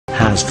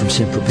has from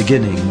simple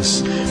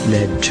beginnings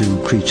led to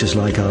creatures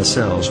like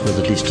ourselves with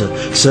at least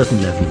a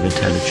certain level of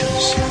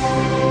intelligence.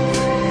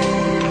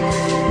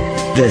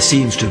 There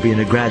seems to have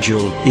been a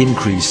gradual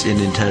increase in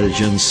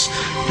intelligence,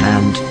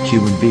 and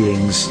human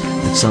beings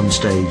at some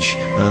stage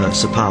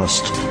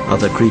surpassed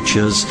other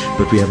creatures,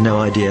 but we have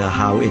no idea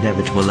how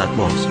inevitable that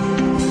was.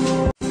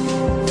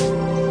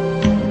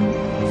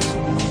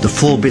 The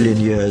 4 billion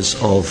years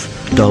of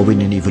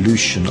Darwinian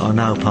evolution are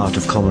now part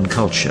of common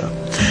culture,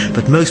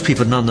 but most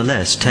people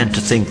nonetheless tend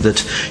to think that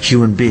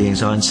human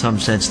beings are in some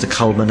sense the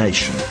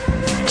culmination.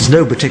 There's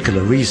no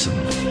particular reason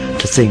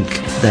to think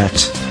that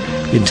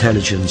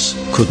intelligence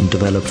couldn't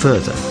develop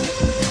further.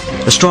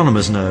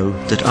 Astronomers know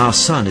that our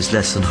sun is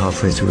less than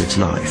halfway through its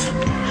life.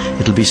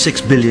 It'll be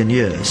 6 billion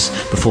years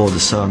before the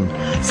sun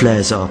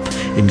flares up,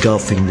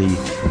 engulfing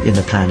the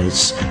inner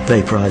planets,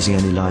 vaporizing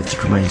any life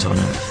that remains on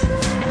Earth.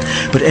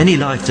 But any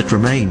life that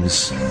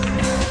remains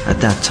at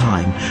that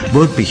time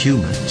won't be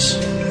humans.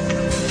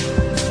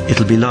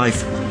 It'll be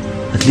life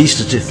at least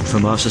as different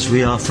from us as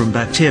we are from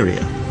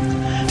bacteria,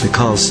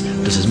 because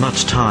there's as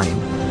much time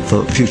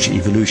for future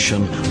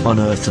evolution on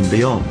Earth and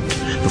beyond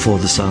before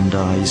the sun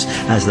dies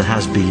as there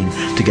has been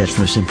to get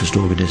from the simplest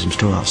organisms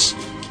to us.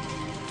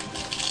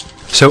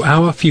 So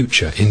our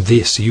future in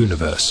this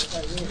universe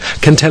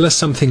can tell us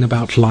something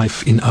about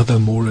life in other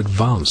more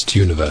advanced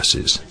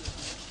universes.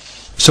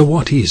 So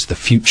what is the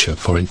future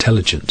for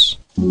intelligence?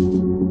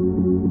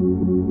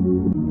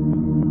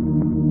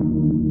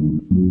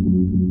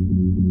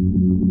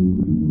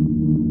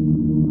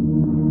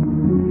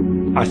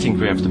 I think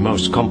we have the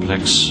most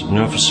complex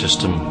nervous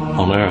system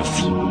on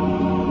Earth.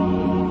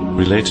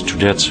 Related to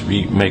that,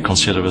 we may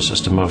consider us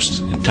as the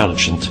most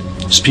intelligent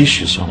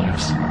species on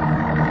Earth.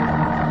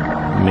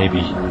 Maybe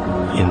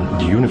in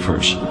the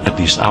universe, at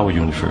least our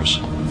universe.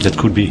 That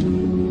could be.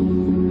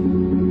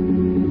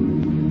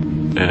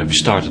 We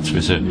started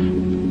with a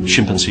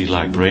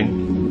chimpanzee-like brain,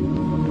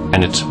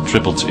 and it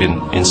tripled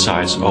in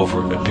size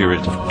over a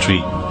period of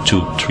 3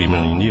 to 3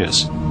 million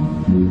years.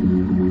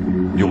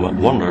 You might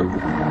wonder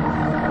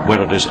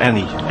whether there's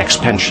any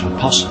expansion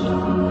possible.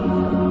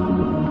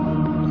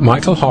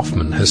 Michael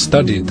Hoffman has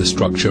studied the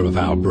structure of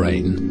our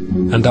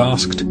brain and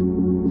asked,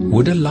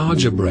 would a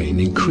larger brain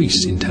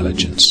increase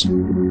intelligence?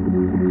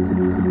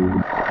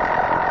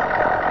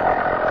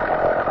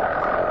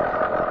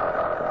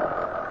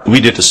 We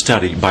did a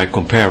study by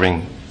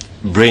comparing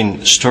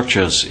brain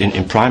structures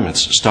in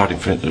primates, starting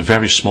from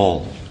very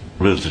small,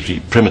 relatively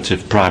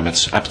primitive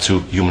primates up to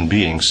human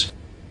beings.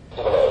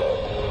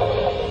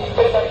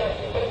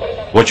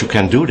 What you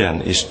can do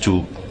then is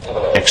to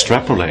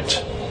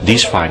extrapolate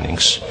these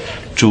findings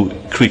to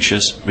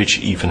creatures which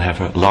even have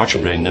a larger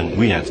brain than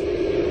we had.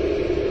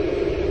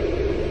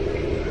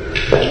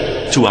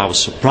 To our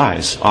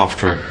surprise,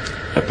 after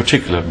a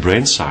particular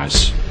brain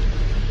size,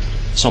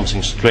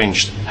 something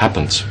strange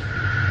happened.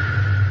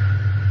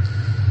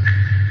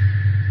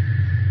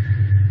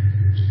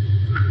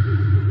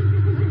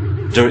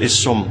 There is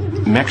some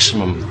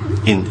maximum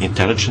in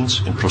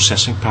intelligence, in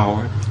processing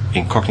power,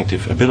 in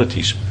cognitive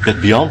abilities,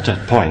 but beyond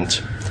that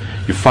point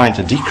you find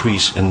a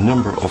decrease in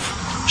number of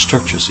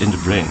structures in the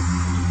brain.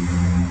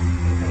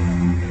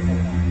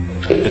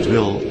 It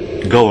will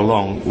go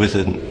along with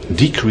a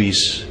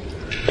decrease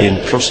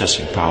in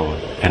processing power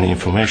and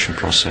information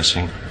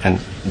processing, and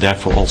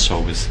therefore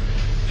also with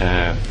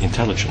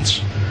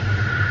intelligence.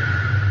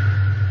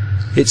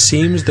 It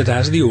seems that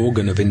as the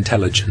organ of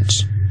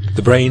intelligence,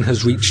 the brain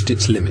has reached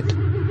its limit.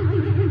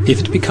 If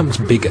it becomes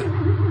bigger,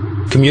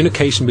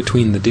 communication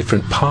between the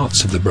different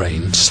parts of the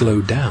brain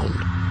slow down,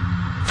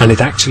 and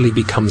it actually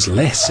becomes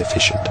less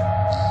efficient.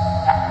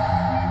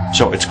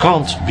 So it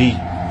can't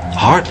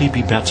hardly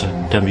be better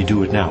than we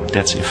do it now.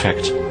 That's in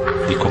fact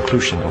the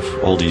conclusion of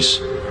all these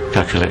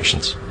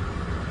calculations.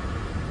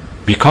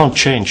 We can't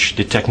change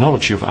the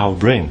technology of our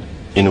brain.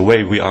 In a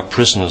way, we are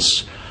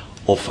prisoners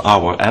of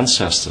our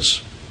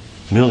ancestors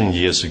million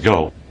years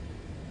ago,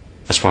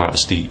 as far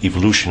as the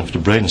evolution of the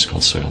brain is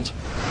concerned.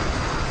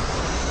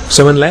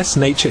 So unless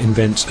nature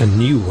invents a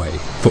new way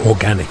for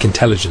organic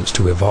intelligence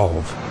to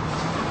evolve,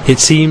 it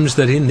seems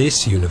that in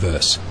this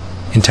universe,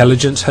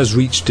 intelligence has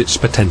reached its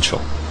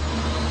potential.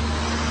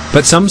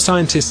 But some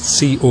scientists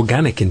see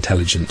organic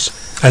intelligence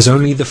as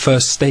only the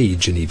first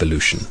stage in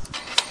evolution,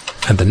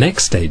 and the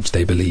next stage,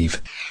 they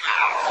believe,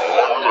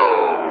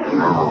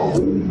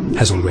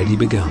 has already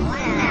begun.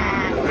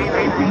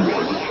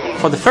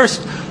 For the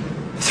first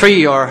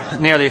 3 or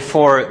nearly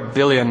 4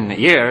 billion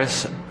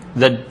years,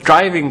 the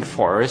driving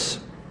force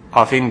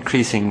of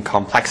increasing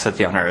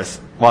complexity on Earth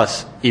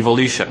was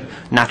evolution,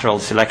 natural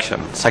selection,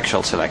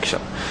 sexual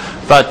selection.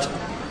 But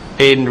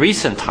in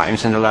recent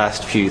times, in the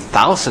last few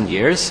thousand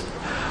years,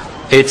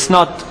 it's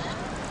not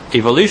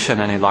evolution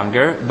any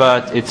longer,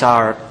 but it's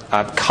our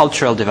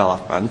cultural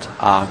development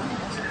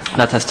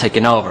that has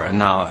taken over, and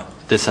now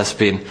this has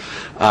been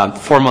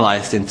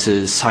formalized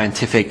into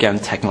scientific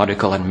and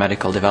technological and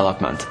medical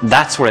development.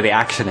 That's where the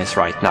action is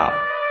right now.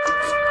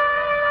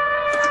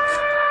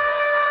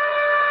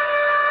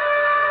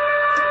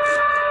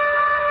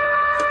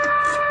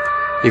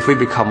 if we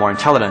become more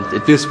intelligent,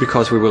 it is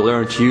because we will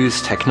learn to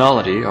use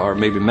technology or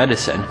maybe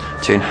medicine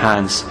to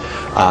enhance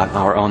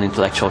our own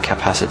intellectual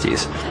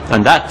capacities.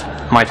 And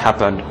that might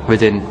happen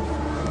within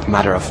a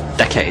matter of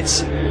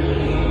decades.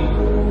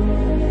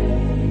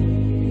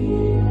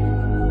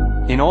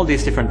 In all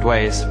these different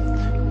ways,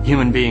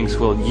 human beings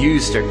will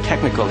use their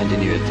technical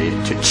ingenuity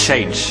to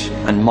change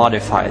and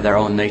modify their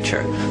own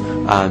nature.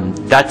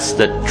 That's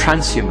the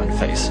transhuman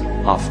phase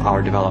of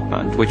our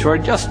development, which we're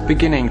just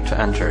beginning to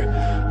enter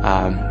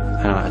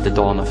at the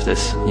dawn of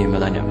this new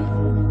millennium.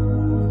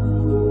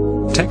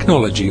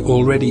 Technology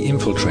already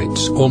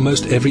infiltrates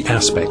almost every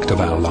aspect of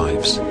our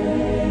lives.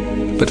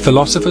 But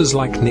philosophers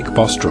like Nick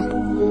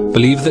Bostrom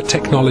believe that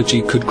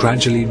technology could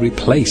gradually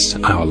replace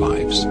our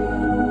lives,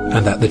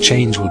 and that the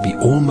change will be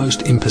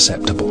almost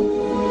imperceptible.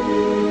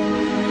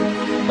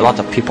 A lot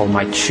of people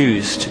might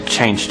choose to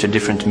change to a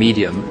different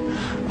medium,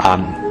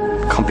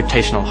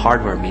 computational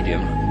hardware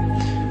medium,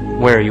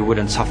 where you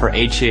wouldn't suffer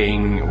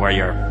aging, where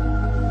your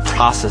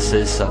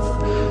processes of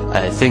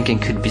thinking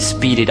could be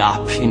speeded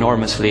up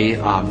enormously,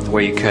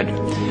 where you could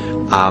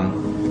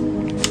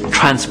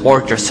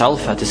transport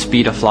yourself at the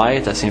speed of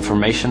light as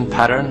information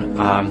pattern,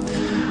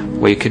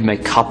 where you could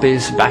make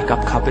copies,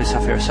 backup copies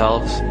of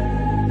yourselves.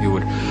 You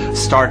would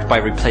start by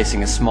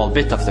replacing a small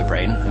bit of the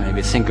brain, maybe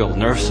a single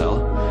nerve cell,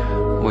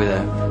 with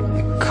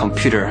a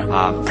computer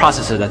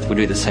processor that would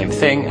do the same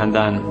thing, and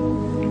then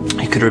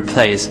you could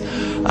replace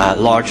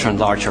larger and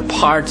larger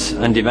parts,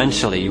 and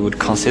eventually you would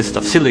consist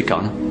of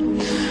silicon.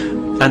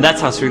 And that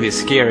sounds really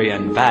scary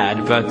and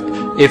bad, but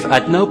if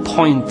at no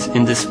point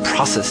in this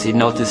process you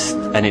noticed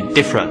any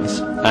difference,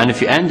 and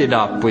if you ended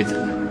up with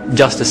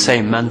just the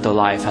same mental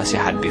life as you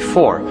had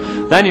before,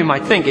 then you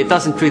might think it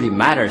doesn't really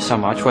matter so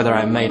much whether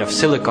I'm made of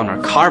silicon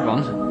or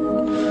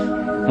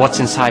carbon, what's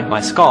inside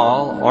my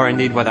skull, or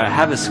indeed whether I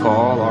have a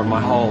skull or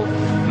my whole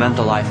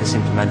mental life is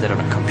implemented on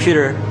a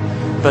computer.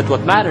 But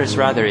what matters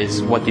rather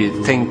is what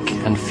you think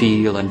and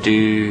feel and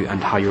do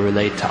and how you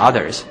relate to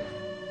others.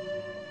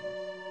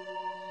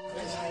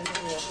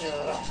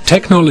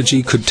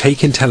 Technology could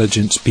take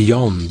intelligence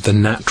beyond the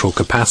natural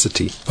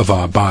capacity of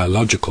our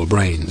biological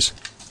brains.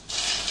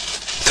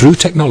 Through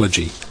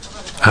technology,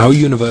 our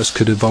universe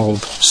could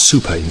evolve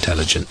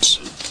superintelligence.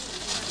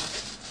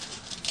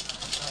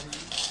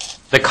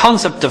 The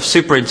concept of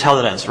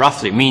superintelligence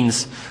roughly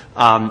means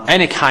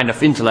any kind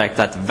of intellect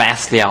that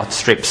vastly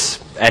outstrips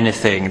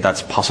anything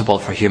that's possible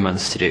for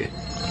humans to do.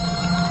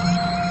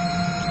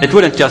 It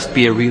wouldn't just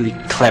be a really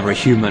clever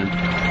human.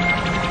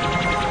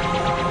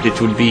 It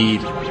would be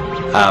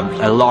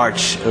a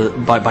large,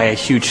 by a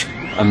huge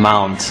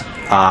amount,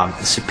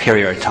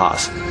 superior to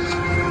us.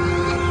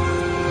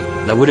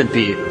 There wouldn't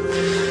be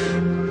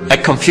a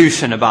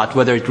confusion about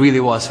whether it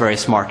really was very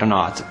smart or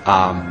not.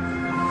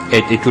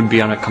 It would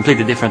be on a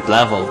completely different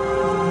level.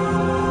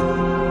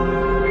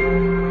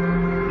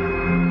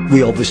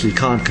 We obviously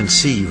can't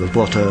conceive of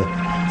what a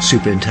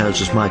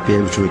superintelligence might be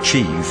able to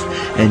achieve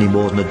any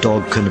more than a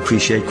dog can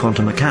appreciate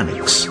quantum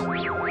mechanics.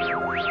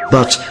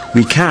 But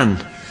we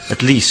can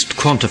at least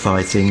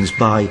quantify things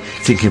by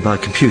thinking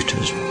about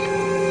computers.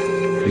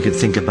 We can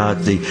think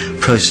about the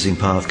processing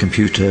power of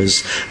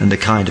computers and the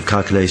kind of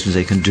calculations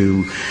they can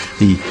do,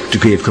 the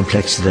degree of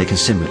complexity they can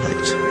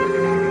simulate.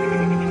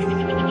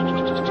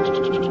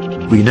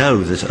 We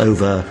know that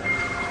over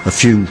a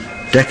few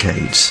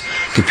decades,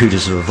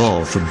 computers have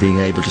evolved from being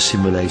able to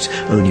simulate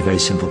only very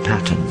simple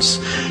patterns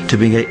to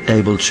being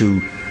able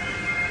to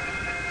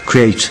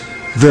create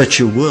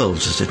virtual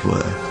worlds, as it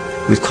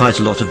were, with quite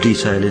a lot of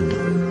detail in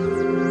them.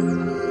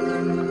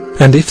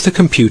 And if the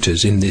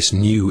computers in this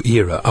new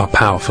era are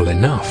powerful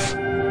enough,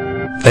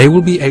 they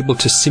will be able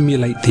to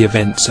simulate the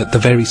events at the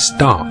very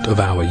start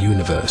of our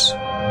universe,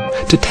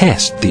 to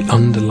test the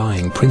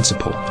underlying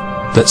principle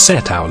that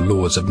set our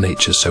laws of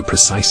nature so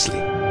precisely,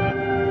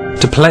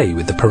 to play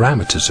with the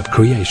parameters of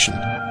creation,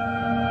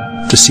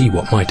 to see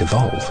what might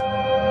evolve.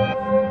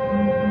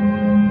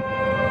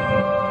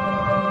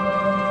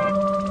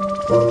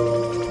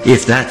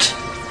 If that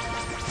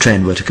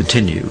trend were to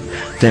continue,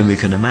 then we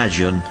can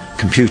imagine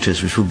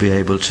computers which will be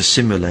able to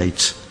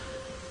simulate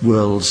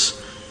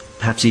worlds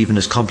perhaps even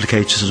as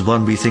complicated as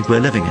one we think we're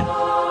living in.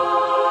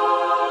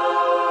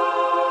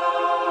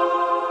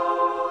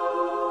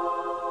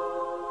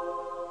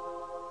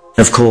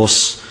 Of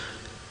course,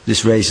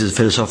 this raises a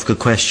philosophical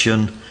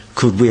question: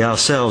 could we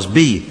ourselves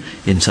be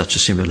in such a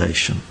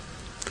simulation?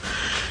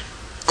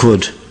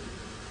 Could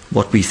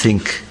what we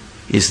think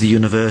is the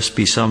universe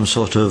be some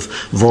sort of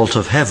vault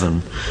of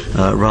heaven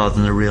rather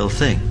than a real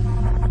thing?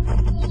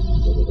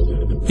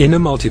 In a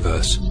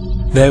multiverse,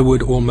 there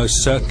would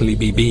almost certainly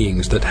be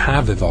beings that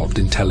have evolved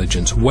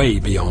intelligence way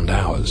beyond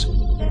ours,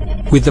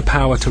 with the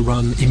power to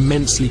run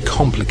immensely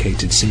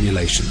complicated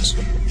simulations.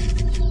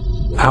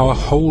 Our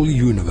whole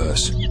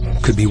universe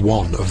could be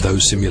one of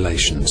those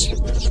simulations.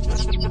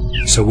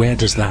 So where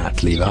does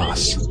that leave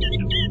us?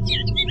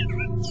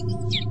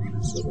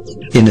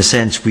 In a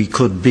sense, we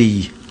could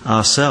be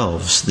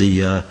ourselves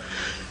the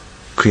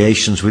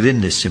creations within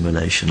this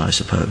simulation, I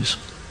suppose.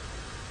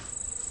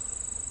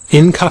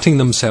 In cutting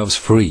themselves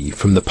free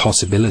from the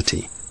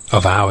possibility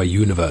of our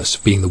universe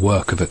being the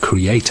work of a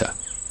creator,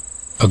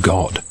 a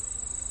God,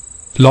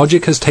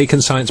 logic has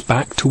taken science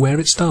back to where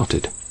it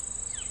started.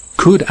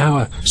 Could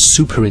our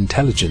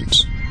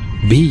superintelligence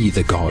be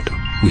the God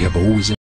we have always